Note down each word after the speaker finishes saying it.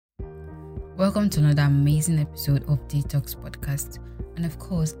Welcome to another amazing episode of Dee Talks podcast. And of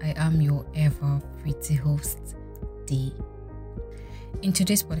course, I am your ever pretty host, Dee. In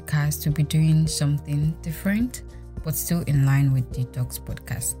today's podcast, we'll be doing something different, but still in line with Dee Talks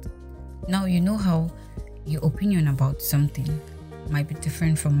podcast. Now, you know how your opinion about something might be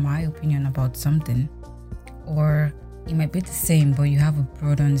different from my opinion about something, or it might be the same, but you have a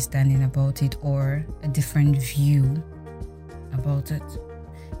broad understanding about it or a different view about it.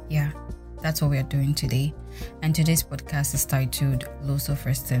 Yeah, that's what we are doing today. And today's podcast is titled Low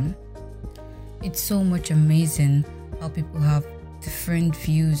Self-Esteem. It's so much amazing how people have different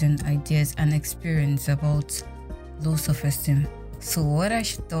views and ideas and experience about low self-esteem. So what I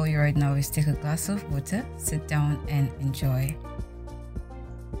should tell you right now is take a glass of water, sit down and enjoy.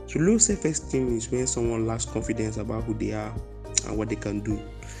 So low self-esteem is when someone lacks confidence about who they are and what they can do.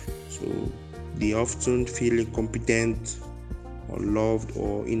 So they often feel incompetent or loved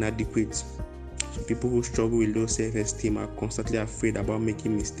or inadequate. So people who struggle with low self-esteem are constantly afraid about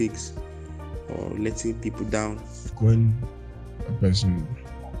making mistakes or letting people down. When a person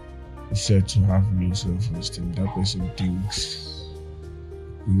is said to have low self-esteem, that person thinks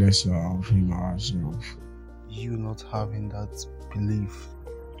lesser of him or herself. You not having that belief.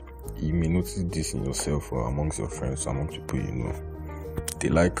 You may notice this in yourself or amongst your friends, among people you know. They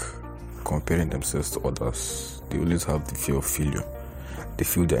like comparing themselves to others. They always have the fear of failure. They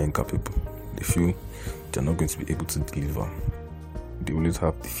feel they're incapable. They feel they're not going to be able to deliver. They always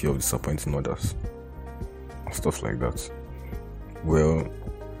have the fear of disappointing others. Stuff like that. Well,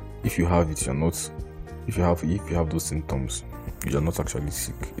 if you have it, you're not. If you have those symptoms, you're not actually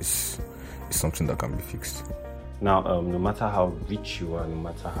sick. It's something that can be fixed. Now, no matter how rich you are, no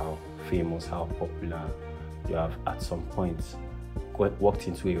matter how famous, how popular you have, at some point walked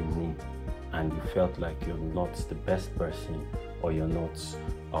into a room and you felt like you're not the best person, or you're not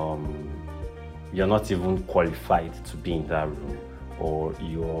even qualified to be in that room, or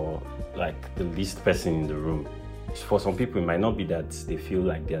you're like the least person in the room. For some people, it might not be that they feel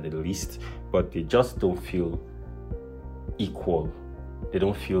like they're the least, but they just don't feel equal. They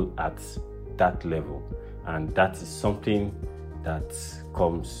don't feel at that level. And that is something that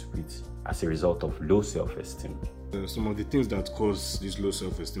comes with as a result of low self-esteem. Some of the things that cause this low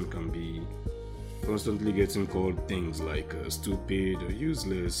self-esteem can be constantly getting called things like stupid or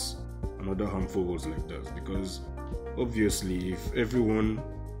useless and other harmful words like that. Because obviously, if everyone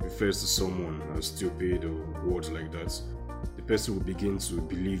refers to someone as stupid or words like that, the person will begin to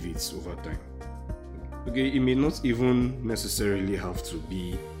believe it over time. Okay, it may not even necessarily have to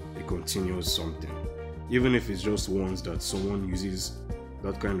be a continuous something. Even if it's just once that someone uses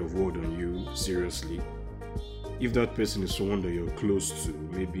that kind of word on you seriously, if that person is someone that you're close to,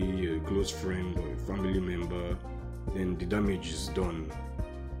 maybe a close friend or a family member, then the damage is done.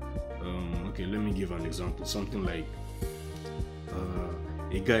 Okay, let me give an example. Something like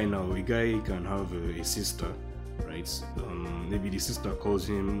a guy can have a sister, right? Maybe the sister calls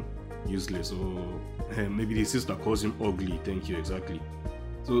him useless, or maybe the sister calls him ugly. Thank you, exactly.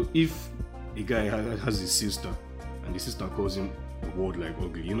 So if a guy has a sister and the sister calls him a word like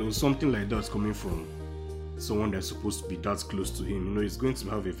ugly, something like that's coming from someone that's supposed to be that close to him, it's going to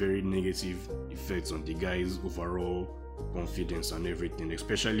have a very negative effect on the guy's overall confidence and everything,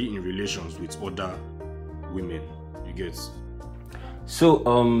 especially in relations with other women. You get? So,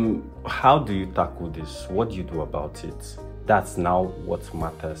 how do you tackle this? What do you do about it? That's now what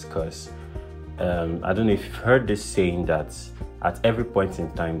matters, because I don't know if you've heard this saying that at every point in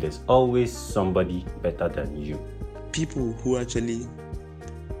time, there's always somebody better than you. People who actually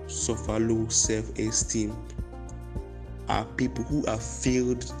suffer low self-esteem are people who have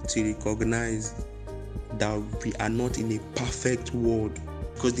failed to recognize that we are not in a perfect world,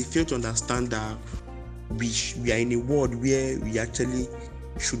 because they fail to understand that we are in a world where we actually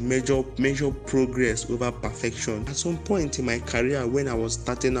should measure progress over perfection. At some point in my career, when I was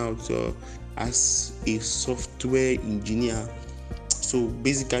starting out as a software engineer, so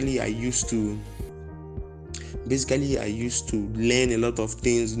basically I used to learn a lot of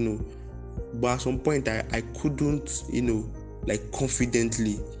things, but at some point I couldn't,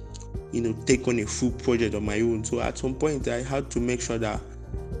 confidently, take on a full project on my own. So at some point I had to make sure that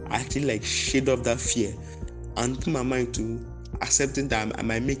I actually shade off that fear and put my mind to accepting that I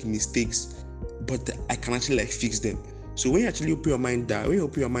might make mistakes, but I can actually fix them. So when you actually open your mind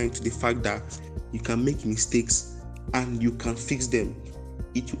to the fact that you can make mistakes and you can fix them,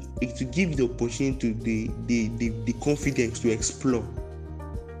 it will give you the opportunity to the confidence to explore.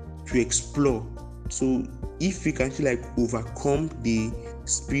 So if we can actually overcome the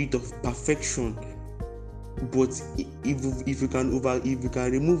spirit of perfection But if you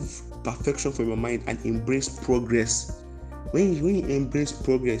can remove perfection from your mind and embrace progress, when you embrace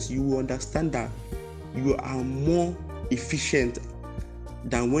progress, you will understand that you are more efficient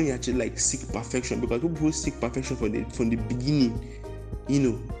than when you actually like seek perfection. Because people who seek perfection from the beginning,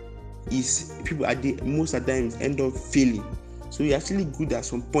 is people at the most of the times end up failing. So you're actually good at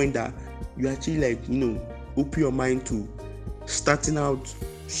some point that you actually like open your mind to starting out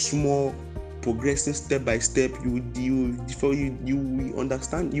small, progressing step by step. You will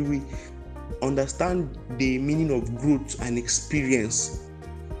understand the meaning of growth and experience,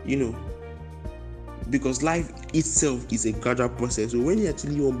 because life itself is a gradual process. So when you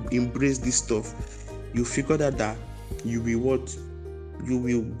actually embrace this stuff, you figure that you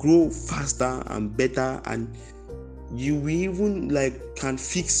will grow faster and better, and you will even like can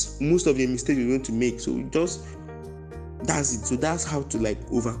fix most of the mistakes you're going to make. So that's it. So that's how to like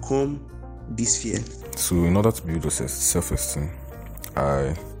overcome this fear. So in order to build self-esteem,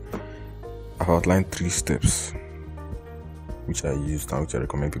 I've outlined 3 steps which I used and which I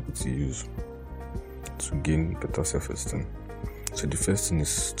recommend people to use to gain better self-esteem. So the first thing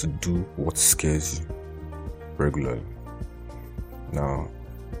is to do what scares you regularly. Now,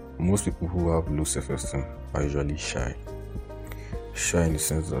 most people who have low self-esteem are usually shy. Shy in the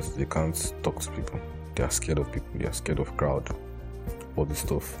sense that they can't talk to people. They are scared of people. They are scared of crowd. All this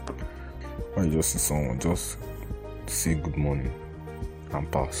stuff. When you just see someone, just say good morning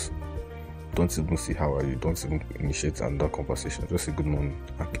and pass. Don't even say how are you. Don't even initiate another conversation. Just say good morning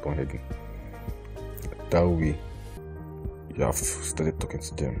and keep on heading. That way, you have started talking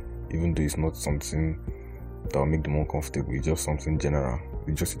to them, even though it's not something that will make them uncomfortable. It's just something general.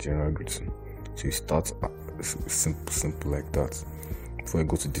 It's just a general greeting. So you start simple like that before you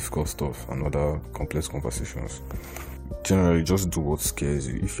go to difficult stuff and other complex conversations. Generally, just do what scares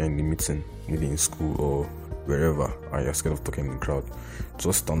you. If you're in the meeting, maybe in school or wherever, and you're scared of talking in the crowd,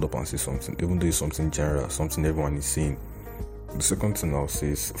 just stand up and say something, even though it's something general, something everyone is saying. The second thing I'll say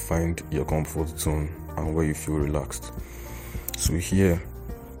is find your comfort zone and where you feel relaxed. So here,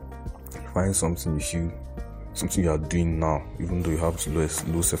 find something you are doing now, even though you have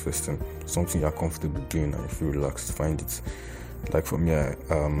low self-esteem, something you are comfortable doing and you feel relaxed. Find it. Like for me,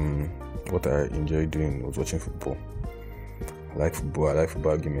 what I enjoy doing was watching football. I like football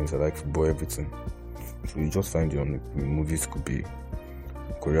arguments, I like football everything. So you just find your movies. Could be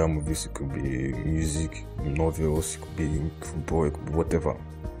Korean movies, it could be music, novels, it could be football, it could be whatever.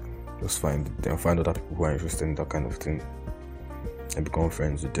 Just find other people who are interested in that kind of thing and become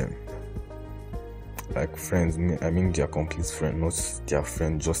friends with them. Like friends, I mean their complete friend, not their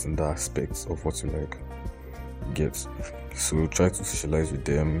friend just in the aspects of what you like. Get. So try to socialize with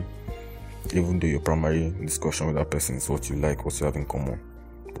them, even though your primary discussion with that person is what you like, what you have in common.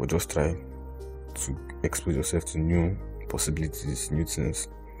 But just try to expose yourself to new possibilities, new things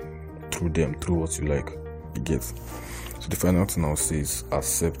through what you like. You get. So the final thing I'll say is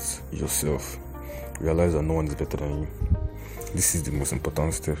accept yourself. Realize that no one is better than you. This is the most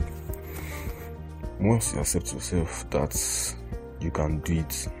important step. Once you accept yourself that you can do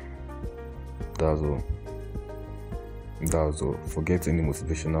it, that's all. Forget any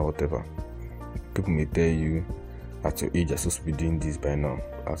motivation or whatever. People may tell you at your age you're supposed to be doing this by now.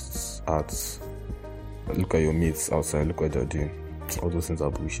 Look at your mates outside, look what they're doing. All those things are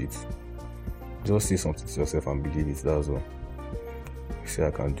bullshit. Just say something to yourself and believe it, that's all. Say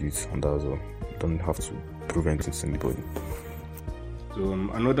I can do it, and that's all. You don't have to prove anything to anybody. So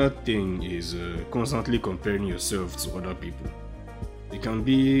another thing is constantly comparing yourself to other people. It can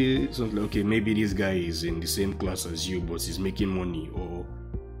be something like, okay, maybe this guy is in the same class as you, but he's making money, or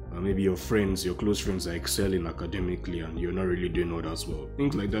maybe your close friends are excelling academically and you're not really doing all that well.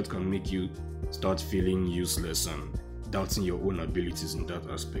 Things like that can make you start feeling useless and doubting your own abilities in that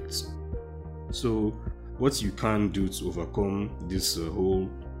aspect. So what you can do to overcome this whole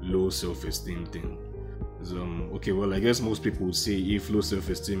low self-esteem thing is, I guess most people would say if low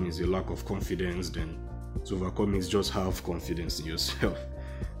self-esteem is a lack of confidence, then to overcome it, just have confidence in yourself.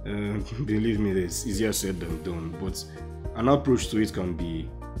 Believe me, it's easier said than done, but an approach to it can be,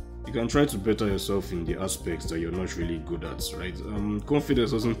 you can try to better yourself in the aspects that you're not really good at, right?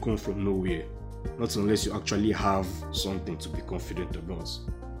 Confidence doesn't come from nowhere, not unless you actually have something to be confident about.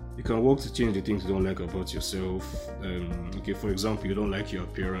 You can work to change the things you don't like about yourself. For example, you don't like your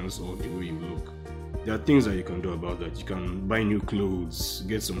appearance or the way you look. There are things that you can do about that. You can buy new clothes,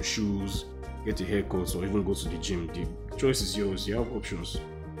 get some shoes, get a haircut, or even go to the gym. The choice is yours. You have options.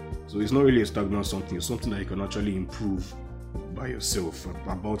 So it's not really a stagnant something. It's something that you can actually improve by yourself,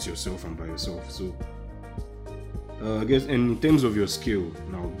 about yourself and by yourself. So I guess, and in terms of your skill,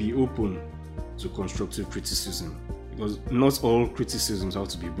 now be open to constructive criticism, because not all criticisms have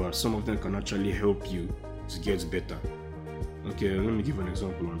to be bad. Some of them can actually help you to get better. Okay, let me give an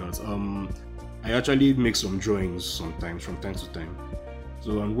example on that. I actually make some drawings sometimes from time to time.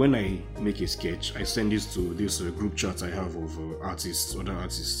 So, and when I make a sketch, I send this to this group chat I have of other artists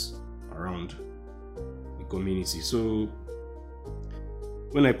around the community. So,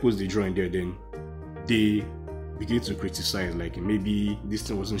 when I post the drawing there, then they begin to criticize, like maybe this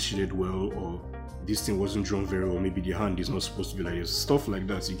thing wasn't shaded well, or this thing wasn't drawn very well, maybe the hand is not supposed to be like this, stuff like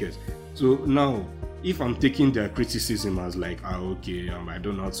that, you get. So now, if I'm taking their criticism as like, okay, I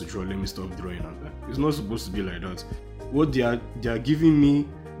don't know how to draw, let me stop drawing, and that, it's not supposed to be like that. What they are giving me,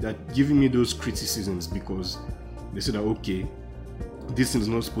 those criticisms because they say that, okay, this thing is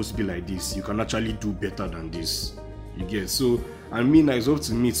not supposed to be like this, you can actually do better than this, you get. So I mean, it's up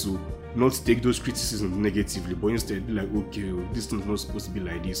to me to not take those criticisms negatively, but instead be like, okay, this thing is not supposed to be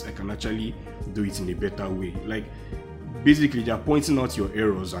like this, I can actually do it in a better way. Like, basically, they are pointing out your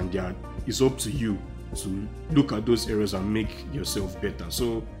errors, and it's up to you to look at those errors and make yourself better.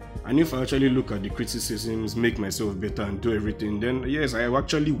 So, and if I actually look at the criticisms, make myself better, and do everything, then yes, I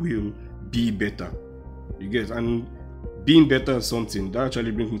actually will be better. You get. And being better at something, that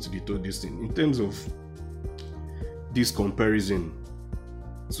actually brings me to the third thing. In terms of this comparison,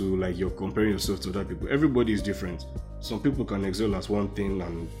 to like you're comparing yourself to other people, everybody is different. Some people can excel at one thing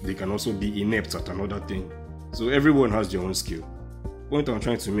and they can also be inept at another thing. So everyone has their own skill. Point I'm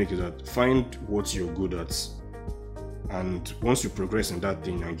trying to make is that find what you're good at, and once you progress in that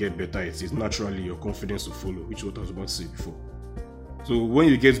thing and get better at it, naturally your confidence will follow, which is what I was about to say before. So when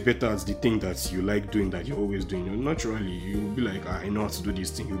you get better at the thing that you like doing, that you're always doing, naturally you'll be like, I know how to do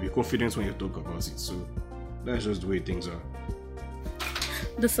this thing. You'll be confident when you talk about it. So that's just the way things are.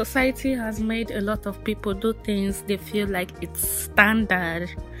 The society has made a lot of people do things they feel like it's standard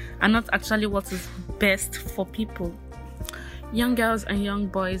and not actually what is best for people. Young girls and young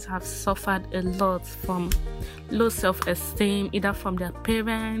boys have suffered a lot from low self-esteem, either from their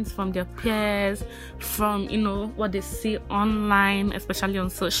parents, from their peers, from, what they see online, especially on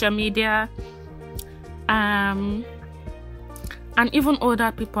social media. And even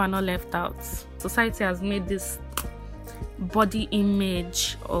older people are not left out. Society has made this body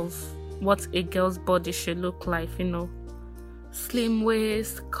image of what a girl's body should look like, slim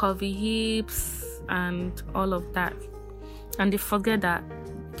waist, curvy hips, and all of that. And they forget that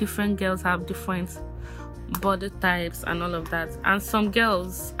different girls have different body types and all of that. And some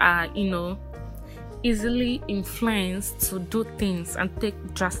girls are, easily influenced to do things and take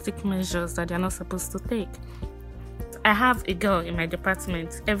drastic measures that they're not supposed to take. I have a girl in my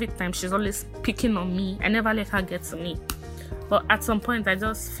department. Every time she's always picking on me. I never let her get to me. But at some point, I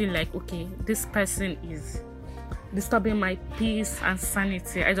just feel like, okay, this person is disturbing my peace and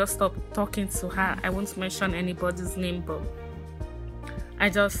sanity. I just stopped talking to her. I won't mention anybody's name, but I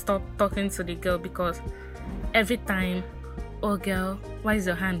just stopped talking to the girl because every time, oh girl, why is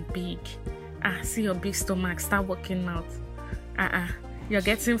your hand big? See your big stomach, start working out. You're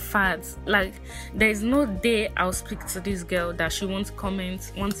getting fat. Like, there is no day I'll speak to this girl that she won't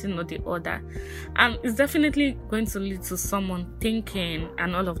comment one thing or the other. And it's definitely going to lead to someone thinking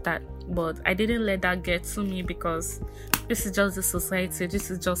and all of that. But I didn't let that get to me because this is just the society.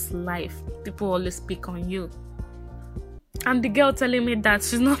 This is just life. People always pick on you. And the girl telling me that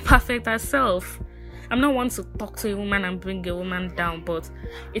she's not perfect herself. I'm not one to talk to a woman and bring a woman down, but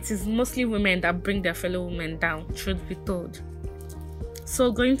it is mostly women that bring their fellow women down, truth be told.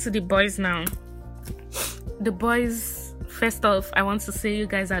 So going to the boys now. The boys, first off, I want to say you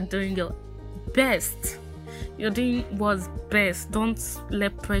guys are doing your best. You're doing what's best. Don't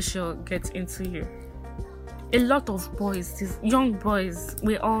let pressure get into you. A lot of boys, these young boys,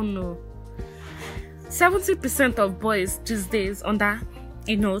 we all know, 70% of boys these days under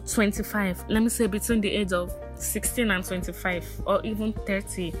 25, let me say between the age of 16 and 25 or even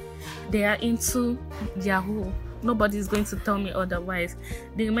 30, they are into Yahoo. Nobody is going to tell me otherwise.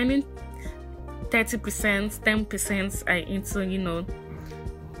 The remaining 30%, 10% are into,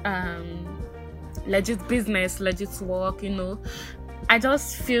 legit business, legit work, I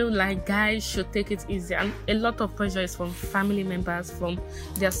just feel like guys should take it easy. And a lot of pressure is from family members, from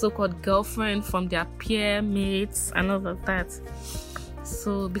their so-called girlfriend, from their peer mates, and all of that.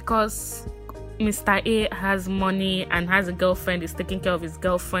 So because Mr. A has money and has a girlfriend, is taking care of his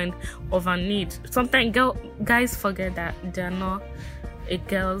girlfriend over need. Sometimes guys forget that they're not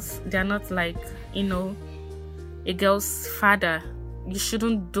like, a girl's father. You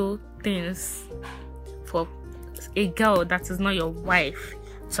shouldn't do things for a girl that is not your wife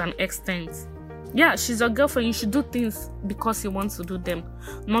to an extent. Yeah, she's your girlfriend. You should do things because you want to do them,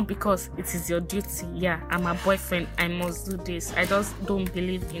 not because it is your duty. Yeah, I'm a boyfriend, I must do this. I just don't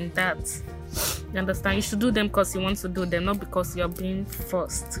believe in that. You understand? You should do them because you want to do them, not because you're being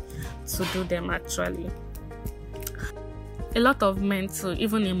forced to do them actually. A lot of men too,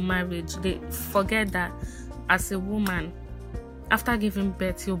 even in marriage, they forget that as a woman, after giving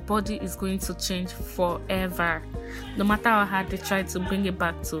birth, your body is going to change forever. No matter how hard they try to bring it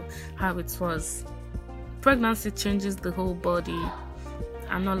back to how it was. Pregnancy changes the whole body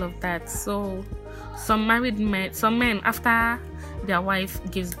and all of that. So some men, after their wife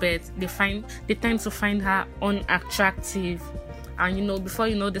gives birth, they tend to find her unattractive. And before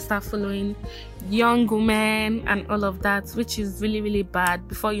you know, they start following young women and all of that, which is really, really bad.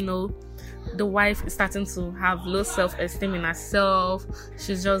 Before you know, the wife is starting to have low self-esteem in herself.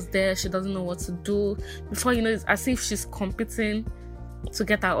 She's just there. She doesn't know what to do. Before you know, it's as if she's competing to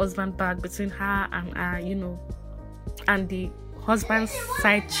get her husband back between her and her, and the husband's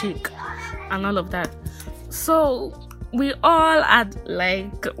side chick and all of that. So we all are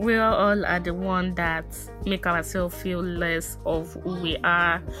the one that make ourselves feel less of who we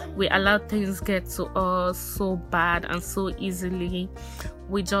are. We allow things get to us so bad and so easily.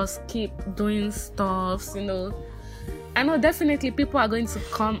 We just keep doing stuff, I know definitely people are going to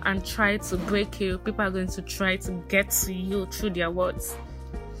come and try to break you. People are going to try to get to you through their words.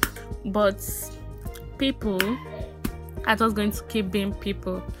 But people are just going to keep being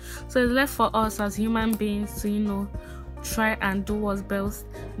people. So it's left for us as human beings to, try and do what's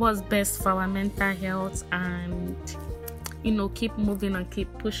best for our mental health and, keep moving and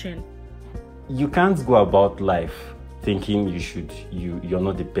keep pushing. You can't go about life thinking you're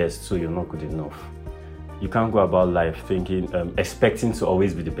not the best, so you're not good enough. You can't go about life thinking, expecting to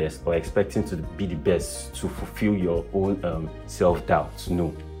always be the best or expecting to be the best to fulfill your own self-doubt.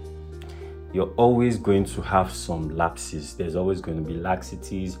 No. You're always going to have some lapses. There's always going to be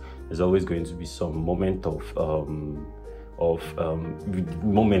laxities. There's always going to be some moment of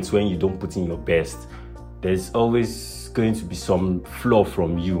moments when you don't put in your best. There's always going to be some flaw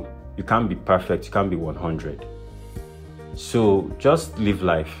from you. You can't be perfect. You can't be 100. So just live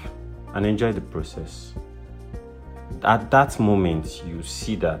life and enjoy the process. At that moment, you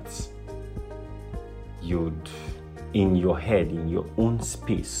see that in your head, in your own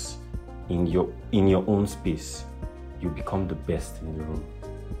space, in your own space, you become the best in the room.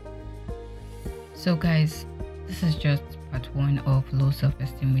 So guys, this is just part 1 of Low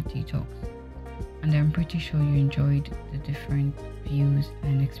Self-Esteem with Dee Talks. And I'm pretty sure you enjoyed the different views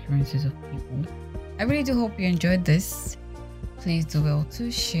and experiences of people. I really do hope you enjoyed this. Please do well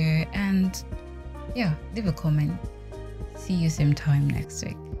to share and leave a comment. See you same time next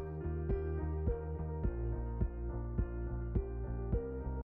week.